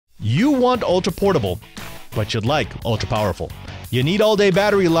You want ultra portable, but you'd like ultra powerful. You need all-day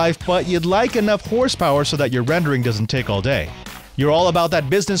battery life, but you'd like enough horsepower so that your rendering doesn't take all day. You're all about that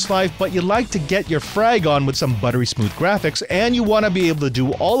business life, but you'd like to get your frag on with some buttery smooth graphics, and you want to be able to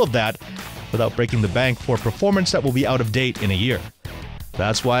do all of that without breaking the bank for performance that will be out of date in a year.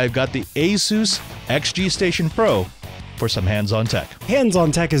 That's why I've got the ASUS XG Station Pro for some hands-on tech.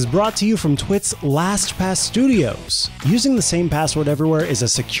 Hands-on Tech is brought to you from TWiT's LastPass Studios. Using the same password everywhere is a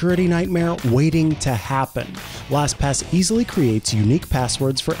security nightmare waiting to happen. LastPass easily creates unique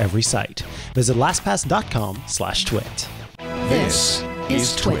passwords for every site. Visit lastpass.com/twit. This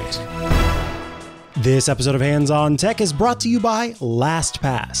is TWiT. This episode of Hands-on Tech is brought to you by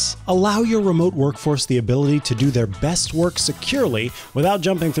LastPass. Allow your remote workforce the ability to do their best work securely without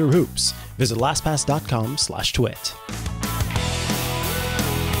jumping through hoops. Visit lastpass.com/twit.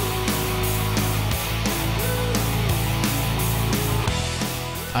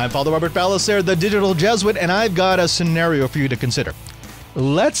 I'm Father Robert Ballecer, the Digital Jesuit, and I've got a scenario for you to consider.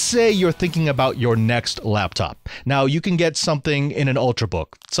 Let's say you're thinking about your next laptop. Now, you can get something in an Ultrabook,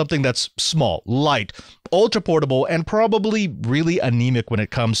 something that's small, light, ultra portable, and probably really anemic when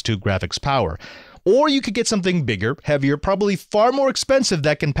it comes to graphics power. Or you could get something bigger, heavier, probably far more expensive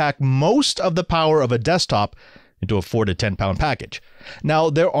that can pack most of the power of a desktop into a 4 to 10 pound package. Now,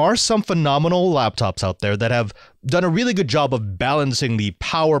 there are some phenomenal laptops out there that have done a really good job of balancing the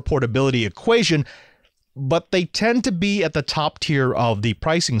power portability equation, but they tend to be at the top tier of the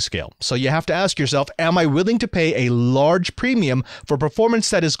pricing scale. So you have to ask yourself, am I willing to pay a large premium for performance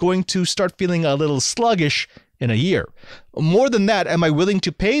that is going to start feeling a little sluggish in a year? More than that, am I willing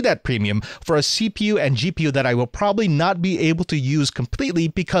to pay that premium for a CPU and GPU that I will probably not be able to use completely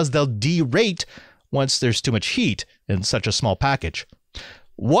because they'll derate once there's too much heat in such a small package?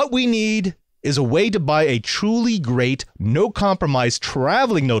 What we need is a way to buy a truly great, no-compromise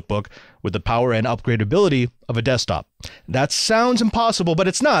traveling notebook with the power and upgradability of a desktop. That sounds impossible, but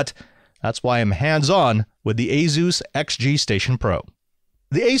it's not. That's why I'm hands-on with the ASUS XG Station Pro.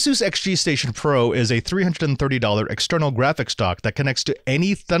 The ASUS XG Station Pro is a $330 external graphics dock that connects to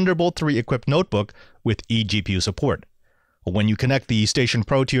any Thunderbolt 3 equipped notebook with eGPU support. When you connect the Station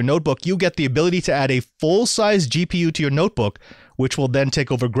Pro to your notebook, you get the ability to add a full-size GPU to your notebook, which will then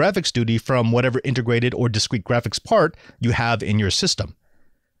take over graphics duty from whatever integrated or discrete graphics part you have in your system.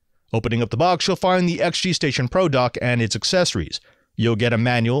 Opening up the box, you'll find the XG Station Pro dock and its accessories. You'll get a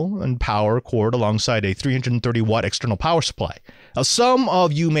manual and power cord alongside a 330-watt external power supply. Now, some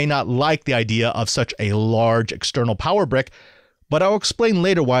of you may not like the idea of such a large external power brick, but I'll explain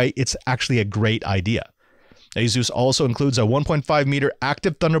later why it's actually a great idea. ASUS also includes a 1.5 meter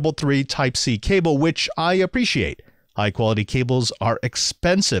active Thunderbolt 3 Type-C cable, which I appreciate. High-quality cables are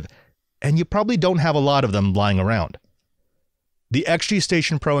expensive, and you probably don't have a lot of them lying around. The XG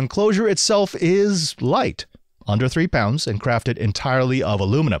Station Pro enclosure itself is light, under 3 pounds, and crafted entirely of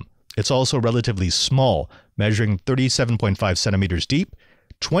aluminum. It's also relatively small, measuring 37.5 centimeters deep,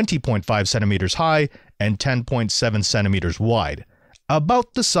 20.5 centimeters high, and 10.7 centimeters wide,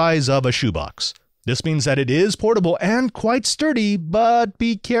 about the size of a shoebox. This means that it is portable and quite sturdy, but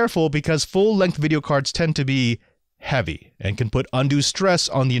be careful because full-length video cards tend to be heavy and can put undue stress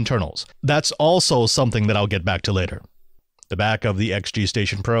on the internals. That's also something that I'll get back to later. The back of the XG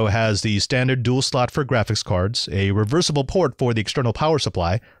Station Pro has the standard dual slot for graphics cards, a reversible port for the external power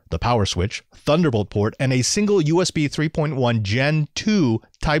supply, the power switch, Thunderbolt port, and a single USB 3.1 Gen 2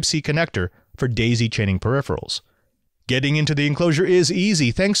 Type-C connector for daisy chaining peripherals. Getting into the enclosure is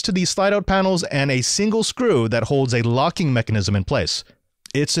easy thanks to the slide-out panels and a single screw that holds a locking mechanism in place.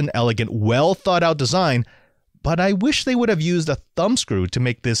 It's an elegant, well-thought-out design, but I wish they would have used a thumb screw to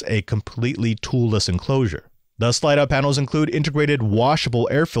make this a completely toolless enclosure. The slide-out panels include integrated washable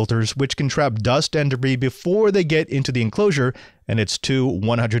air filters which can trap dust and debris before they get into the enclosure, and its 2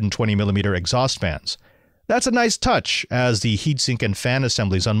 120mm exhaust fans. That's a nice touch, as the heatsink and fan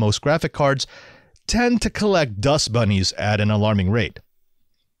assemblies on most graphic cards tend to collect dust bunnies at an alarming rate.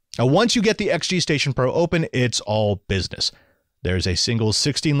 Now, once you get the XG Station Pro open, it's all business. There's a single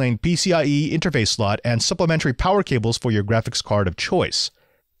 16-lane PCIe interface slot and supplementary power cables for your graphics card of choice.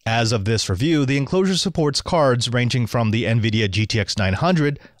 As of this review, the enclosure supports cards ranging from the NVIDIA GTX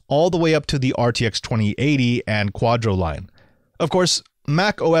 900 all the way up to the RTX 2080 and Quadro line. Of course,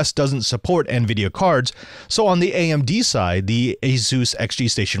 Mac OS doesn't support NVIDIA cards, so on the AMD side, the ASUS XG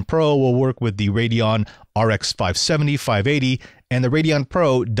Station Pro will work with the Radeon RX 570, 580, and the Radeon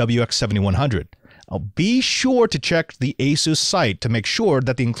Pro WX 7100. Be sure to check the ASUS site to make sure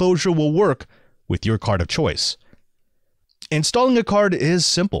that the enclosure will work with your card of choice. Installing a card is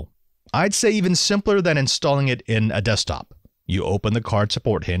simple. I'd say even simpler than installing it in a desktop. You open the card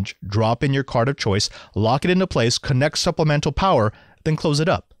support hinge, drop in your card of choice, lock it into place, connect supplemental power, then close it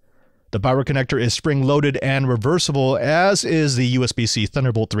up. The power connector is spring-loaded and reversible, as is the USB-C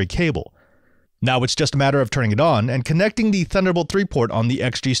Thunderbolt 3 cable. Now it's just a matter of turning it on and connecting the Thunderbolt 3 port on the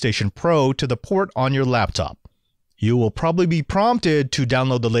XG Station Pro to the port on your laptop. You will probably be prompted to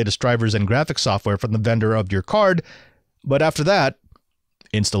download the latest drivers and graphics software from the vendor of your card, but after that,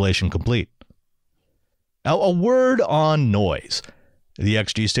 installation complete. Now, a word on noise. The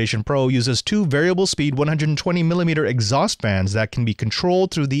XG Station Pro uses two variable speed 120mm exhaust fans that can be controlled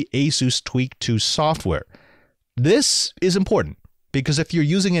through the ASUS TWiT 2 software. This is important because if you're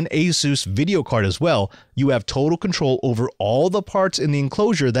using an ASUS video card as well, you have total control over all the parts in the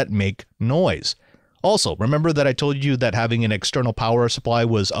enclosure that make noise. Also, remember that I told you that having an external power supply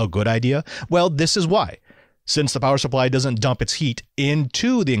was a good idea? Well, this is why. Since the power supply doesn't dump its heat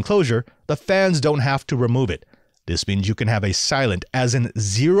into the enclosure, the fans don't have to remove it. This means you can have a silent, as in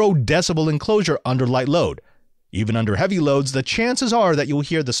 0 decibel enclosure under light load. Even under heavy loads, the chances are that you'll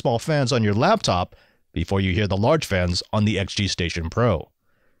hear the small fans on your laptop before you hear the large fans on the XG Station Pro.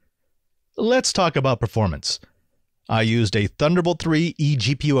 Let's talk about performance. I used a Thunderbolt 3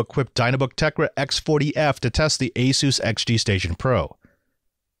 eGPU equipped Dynabook Tegra X40F to test the ASUS XG Station Pro.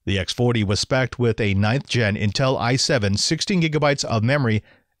 The X40 was spec'd with a 9th gen Intel i7 16GB of memory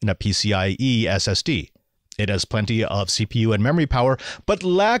and a PCIe SSD. It has plenty of CPU and memory power, but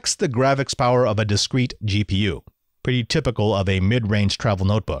lacks the graphics power of a discrete GPU, pretty typical of a mid-range travel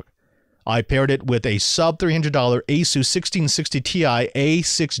notebook. I paired it with a sub-$300 ASUS 1660 Ti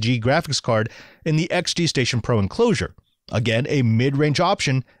A6G graphics card in the XG Station Pro enclosure, again a mid-range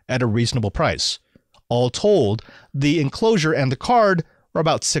option at a reasonable price. All told, the enclosure and the card were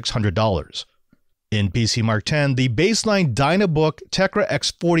about $600. In PC Mark 10, the baseline Dynabook Tegra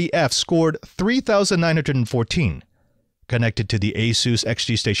X40F scored 3,914. Connected to the ASUS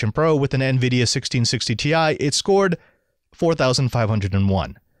XG Station Pro with an NVIDIA 1660 Ti, it scored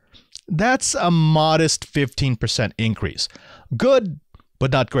 4,501. That's a modest 15% increase. Good,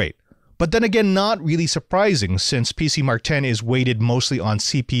 but not great. But then again, not really surprising since PC Mark 10 is weighted mostly on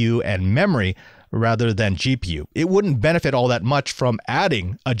CPU and memory rather than GPU. It wouldn't benefit all that much from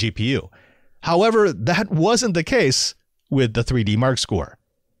adding a GPU. However, that wasn't the case with the 3D Mark score.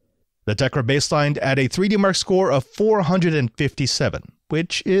 The Tegra baselined at a 3D Mark score of 457,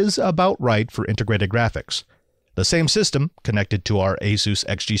 which is about right for integrated graphics. The same system, connected to our ASUS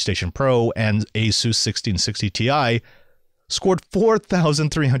XG Station Pro and ASUS 1660 Ti, scored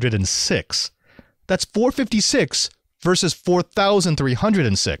 4,306. That's 456 versus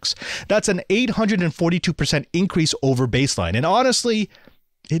 4,306. That's an 842% increase over baseline, and honestly,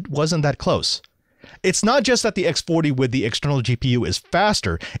 it wasn't that close. It's not just that the X40 with the external GPU is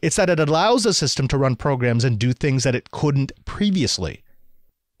faster, it's that it allows the system to run programs and do things that it couldn't previously.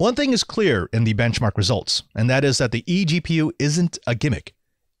 One thing is clear in the benchmark results, and that is that the eGPU isn't a gimmick.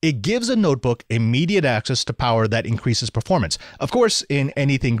 It gives a notebook immediate access to power that increases performance, of course in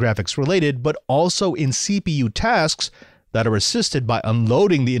anything graphics related, but also in CPU tasks that are assisted by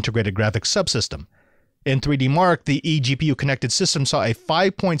unloading the integrated graphics subsystem. In 3D Mark, the eGPU connected system saw a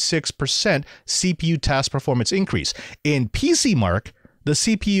 5.6% CPU task performance increase. In PC Mark, the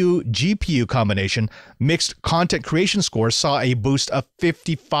CPU-GPU combination mixed content creation score saw a boost of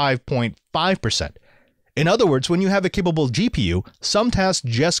 55.5%. In other words, when you have a capable GPU, some tasks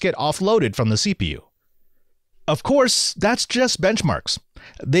just get offloaded from the CPU. Of course, that's just benchmarks.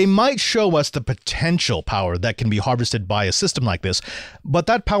 They might show us the potential power that can be harvested by a system like this, but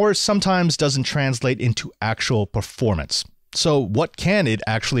that power sometimes doesn't translate into actual performance. So what can it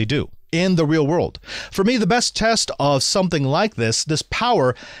actually do in the real world? For me, the best test of something like this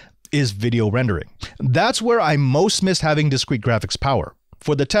power, is video rendering. That's where I most miss having discrete graphics power.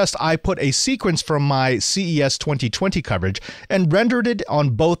 For the test, I put a sequence from my CES 2020 coverage and rendered it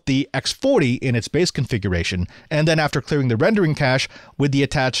on both the X40 in its base configuration, and then after clearing the rendering cache with the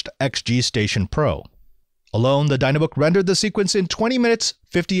attached XG Station Pro. Alone, the Dynabook rendered the sequence in 20 minutes,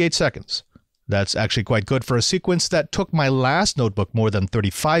 58 seconds. That's actually quite good for a sequence that took my last notebook more than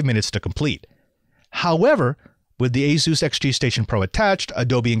 35 minutes to complete. However, with the ASUS XG Station Pro attached,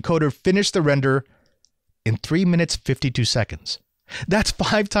 Adobe Encoder finished the render in 3 minutes, 52 seconds. That's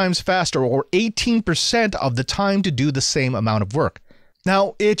 5 times faster, or 18% of the time to do the same amount of work.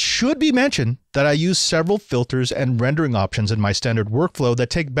 Now, it should be mentioned that I use several filters and rendering options in my standard workflow that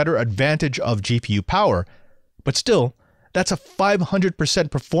take better advantage of GPU power, but still, that's a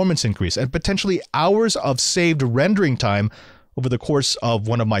 500% performance increase and potentially hours of saved rendering time over the course of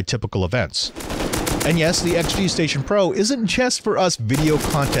one of my typical events. And yes, the XG Station Pro isn't just for us video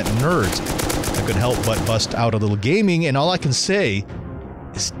content nerds. A couldn't help but bust out a little gaming, and all I can say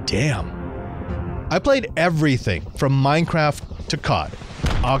is damn. I played everything from Minecraft to COD,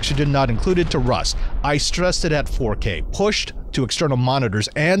 Oxygen not included to Rust. I stressed it at 4K, pushed to external monitors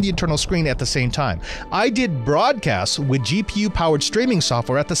and the internal screen at the same time. I did broadcasts with GPU-powered streaming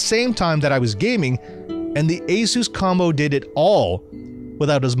software at the same time that I was gaming, and the ASUS combo did it all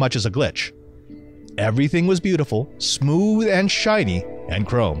without as much as a glitch. Everything was beautiful, smooth and shiny, and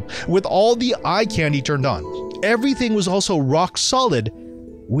chrome, with all the eye candy turned on. Everything was also rock solid,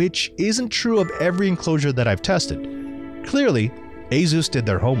 which isn't true of every enclosure that I've tested. Clearly, ASUS did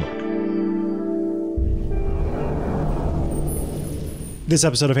their homework. This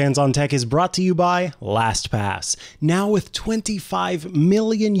episode of Hands on Tech is brought to you by LastPass. Now with 25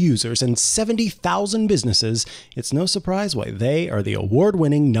 million users and 70,000 businesses, it's no surprise why they are the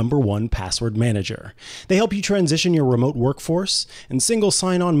award-winning #1 password manager. They help you transition your remote workforce, and single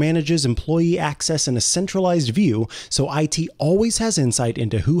sign-on manages employee access in a centralized view, so IT always has insight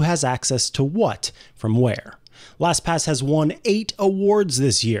into who has access to what from where. LastPass has won 8 awards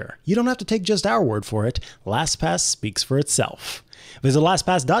this year. You don't have to take just our word for it. LastPass speaks for itself. Visit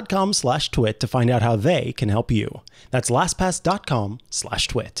LastPass.com/twit to find out how they can help you. That's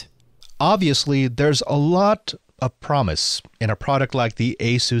LastPass.com/twit. Obviously, there's a lot of promise in a product like the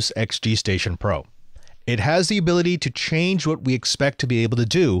ASUS XG Station Pro. It has the ability to change what we expect to be able to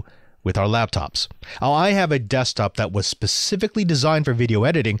do with our laptops. Now, I have a desktop that was specifically designed for video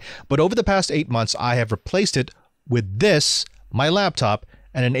editing, but over the past 8 months, I have replaced it with this, my laptop,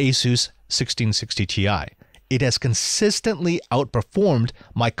 and an ASUS 1660 Ti. It has consistently outperformed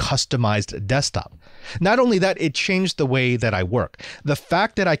my customized desktop. Not only that, it changed the way that I work. The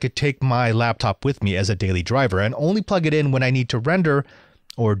fact that I could take my laptop with me as a daily driver and only plug it in when I need to render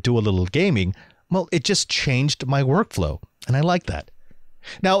or do a little gaming, well, it just changed my workflow, and I like that.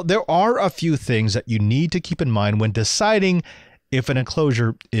 Now, there are a few things that you need to keep in mind when deciding if an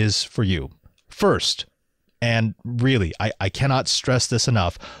enclosure is for you. First, and really, I cannot stress this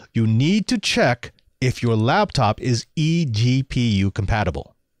enough, you need to check if your laptop is eGPU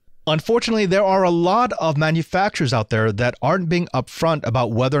compatible. Unfortunately, there are a lot of manufacturers out there that aren't being upfront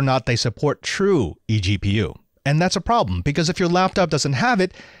about whether or not they support true eGPU. And that's a problem, because if your laptop doesn't have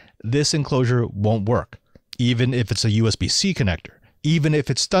it, this enclosure won't work, even if it's a USB-C connector, even if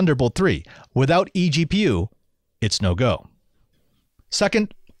it's Thunderbolt 3. Without eGPU, it's no go.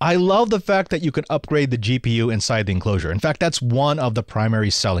 Second, I love the fact that you can upgrade the GPU inside the enclosure. In fact, that's one of the primary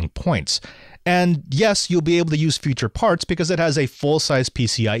selling points. And yes, you'll be able to use future parts because it has a full-size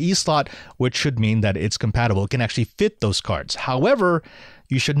PCIe slot, which should mean that it's compatible. It can actually fit those cards. However,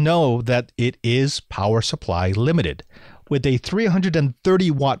 you should know that it is power supply limited. With a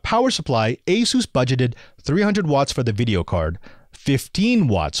 330-watt power supply, ASUS budgeted 300 watts for the video card, 15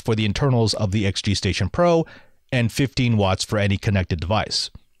 watts for the internals of the XG Station Pro, and 15 watts for any connected device.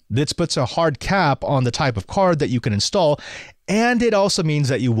 This puts a hard cap on the type of card that you can install, and it also means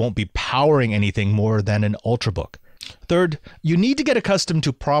that you won't be powering anything more than an Ultrabook. Third, you need to get accustomed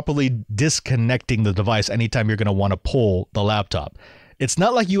to properly disconnecting the device anytime you're going to want to pull the laptop. It's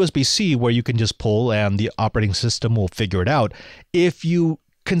not like USB-C where you can just pull and the operating system will figure it out. If you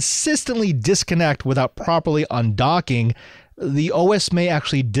consistently disconnect without properly undocking, the OS may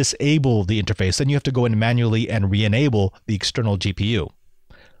actually disable the interface, and you have to go in manually and re-enable the external GPU.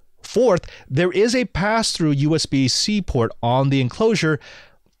 Fourth, there is a pass-through USB-C port on the enclosure,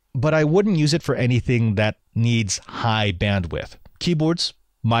 but I wouldn't use it for anything that needs high bandwidth. Keyboards,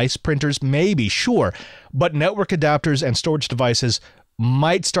 mice, printers, maybe, sure, but network adapters and storage devices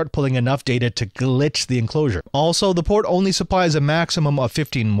might start pulling enough data to glitch the enclosure. Also, the port only supplies a maximum of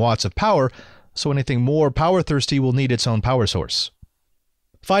 15 watts of power, so anything more power-thirsty will need its own power source.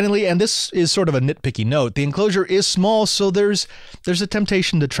 Finally, and this is sort of a nitpicky note, the enclosure is small, so there's a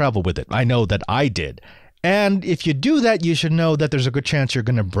temptation to travel with it. I know that I did. And if you do that, you should know that there's a good chance you're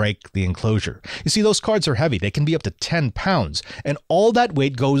going to break the enclosure. You see, those cards are heavy. They can be up to 10 pounds, and all that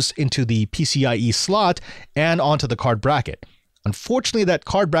weight goes into the PCIe slot and onto the card bracket. Unfortunately, that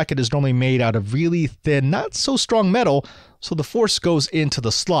card bracket is normally made out of really thin, not so strong metal, so the force goes into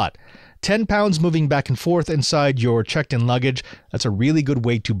the slot. 10 pounds moving back and forth inside your checked-in luggage, that's a really good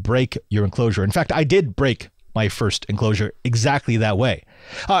way to break your enclosure. In fact, I did break my first enclosure exactly that way.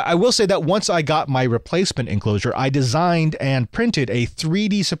 I will say that once I got my replacement enclosure, I designed and printed a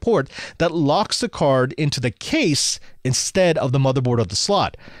 3D support that locks the card into the case instead of the motherboard of the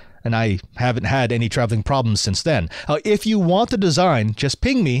slot. And I haven't had any traveling problems since then. If you want the design, just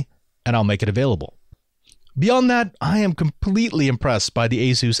ping me and I'll make it available. Beyond that, I am completely impressed by the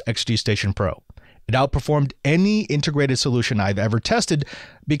ASUS XG Station Pro. It outperformed any integrated solution I've ever tested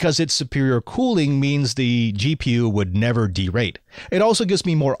because its superior cooling means the GPU would never derate. It also gives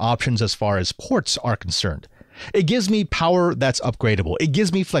me more options as far as ports are concerned. It gives me power that's upgradable. It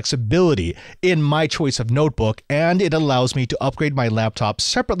gives me flexibility in my choice of notebook, and it allows me to upgrade my laptop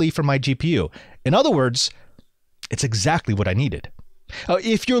separately from my GPU. In other words, it's exactly what I needed.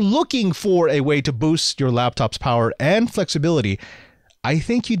 If you're looking for a way to boost your laptop's power and flexibility, I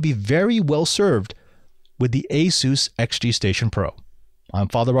think you'd be very well served with the ASUS XG Station Pro. I'm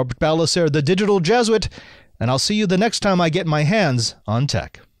Father Robert Ballecer, the Digital Jesuit, and I'll see you the next time I get my hands on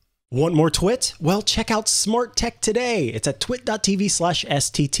tech. Want more TWiT? Well, check out Smart Tech Today. It's at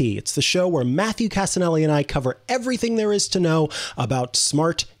twit.tv/STT. It's the show where Matthew Casanelli and I cover everything there is to know about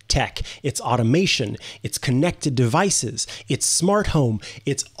smart tech. It's automation, it's connected devices, it's smart home,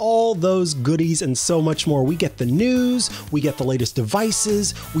 it's all those goodies and so much more. We get the news, we get the latest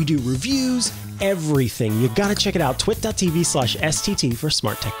devices, we do reviews, everything. You gotta check it out, twit.tv/STT for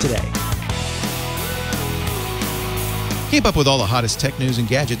Smart Tech Today. Keep up with all the hottest tech news and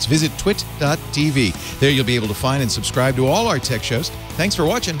gadgets. Visit twit.tv. There you'll be able to find and subscribe to all our tech shows. Thanks for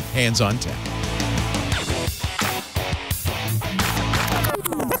watching Hands on Tech.